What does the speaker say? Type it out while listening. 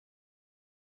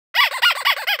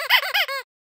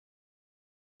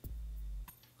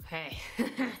Okay,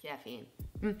 caffeine.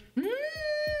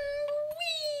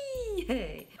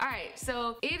 Hey. Alright,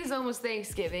 so it is almost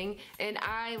Thanksgiving, and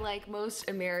I, like most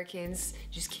Americans,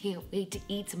 just can't wait to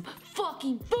eat some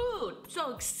fucking food.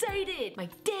 So excited! My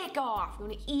dick off. I'm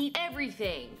gonna eat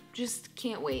everything. Just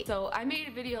can't wait. So I made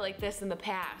a video like this in the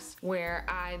past where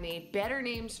I made better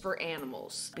names for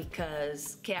animals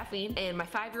because caffeine and my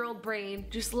 5-year-old brain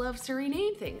just loves to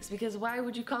rename things, because why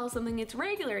would you call something its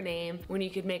regular name when you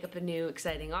could make up a new,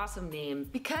 exciting, awesome name?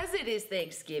 Because it is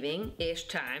Thanksgiving-ish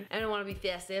time, I don't want to be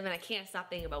festive and I can't stop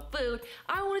thinking about food,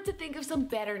 I wanted to think of some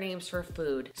better names for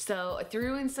food. So I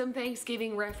threw in some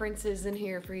Thanksgiving references in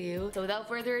here for you. So without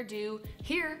further ado,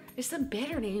 here is some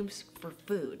better names for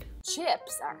food.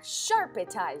 Chips are sharp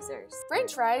appetizers.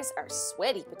 French fries are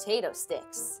sweaty potato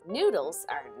sticks. Noodles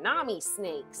are nami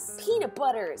snakes. Peanut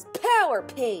butter is power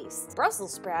paste.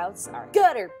 Brussels sprouts are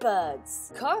gutter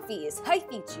buds. Coffee is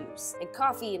hyphy juice. And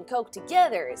coffee and Coke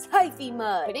together is hyphy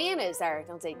mud. Bananas are,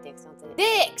 don't say dicks, don't say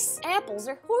dicks. Apples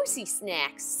are horsey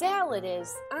snacks. Salad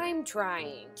is, I'm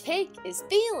trying. Cake is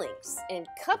feelings. And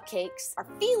cupcakes are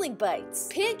feeling bites.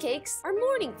 Pancakes are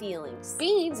morning feelings.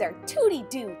 Beans are tooty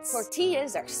doots.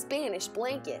 Tortillas are Spanish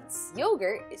blankets.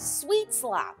 Yogurt is sweet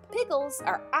slop. Pickles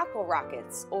are aqua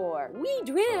rockets, or we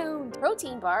drowned.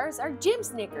 Protein bars are gym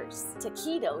Snickers.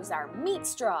 Taquitos are meat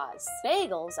straws.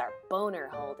 Bagels are boner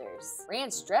holders.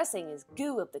 Ranch dressing is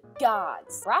goo of the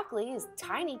gods. Broccoli is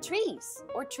tiny trees,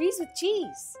 or trees with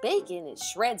cheese. Bacon is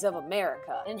shreds of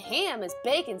America, and ham is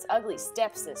bacon's ugly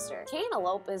stepsister.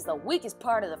 Cantaloupe is the weakest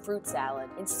part of the fruit salad,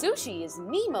 and sushi is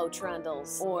Nemo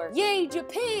trundles, or yay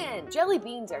Japan. Jelly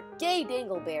beans are gay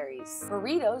dangleberries.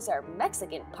 Burritos are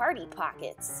Mexican party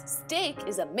pockets. Steak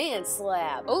is a man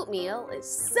slab. Oatmeal is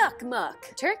suck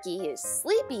muck. Turkey is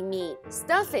sleepy meat.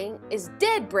 Stuffing is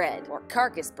dead bread, or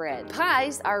carcass bread.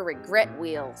 Pies are regret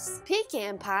wheels.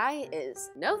 Pecan pie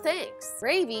is no thanks.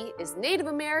 Gravy is Native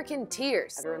American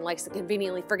tears. Everyone likes to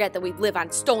conveniently forget that we live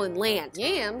on stolen land.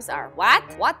 Yams are what?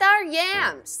 What are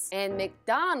yams? And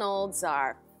McDonald's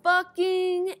are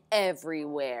fucking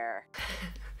everywhere.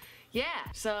 Yeah,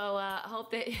 so I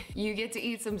hope that you get to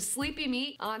eat some sleepy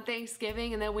meat on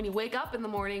Thanksgiving, and then when you wake up in the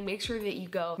morning, make sure that you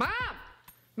go, Mom,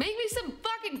 make me some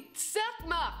fucking suck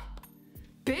muck,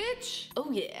 bitch. Oh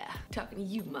yeah, talking to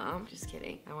you, Mom. Just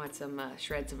kidding. I want some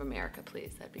shreds of America,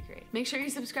 please. That'd be great. Make sure you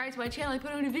subscribe to my channel. I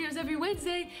put out new videos every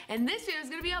Wednesday, and this video is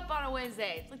gonna be up on a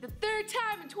Wednesday. It's like the 3rd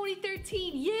time in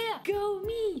 2013. Yeah, go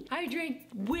me. I drank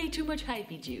way too much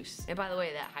hyphy juice. And by the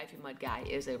way, that hyphy mud guy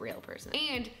is a real person.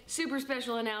 And super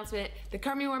special announcement, the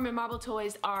KERMIT Worm and Marble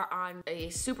toys are on a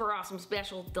super awesome,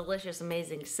 special, delicious,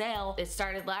 amazing sale. It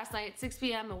started last night at 6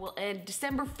 p.m. and will end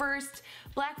December 1st.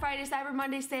 Black Friday, Cyber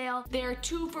Monday sale. They're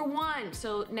 2 for 1.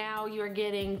 So now you're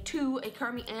getting 2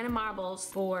 KERMIT and marbles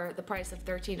for the price of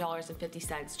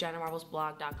 $13.50.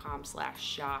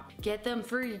 JennaMarblesBlog.com/shop. Get them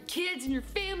for your kids and your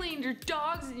family and your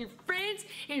dogs and your friends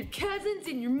and your cousins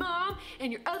and your mom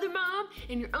and your other mom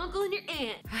and your uncle and your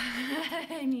aunt.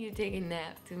 I need to take a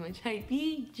nap. Too much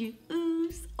hyphy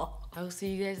juice. Oh. I will see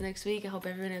you guys next week. I hope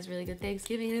everyone has a really good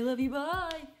Thanksgiving. I love you.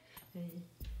 Bye.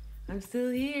 I'm still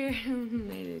here. I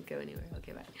didn't go anywhere.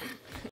 Okay, bye.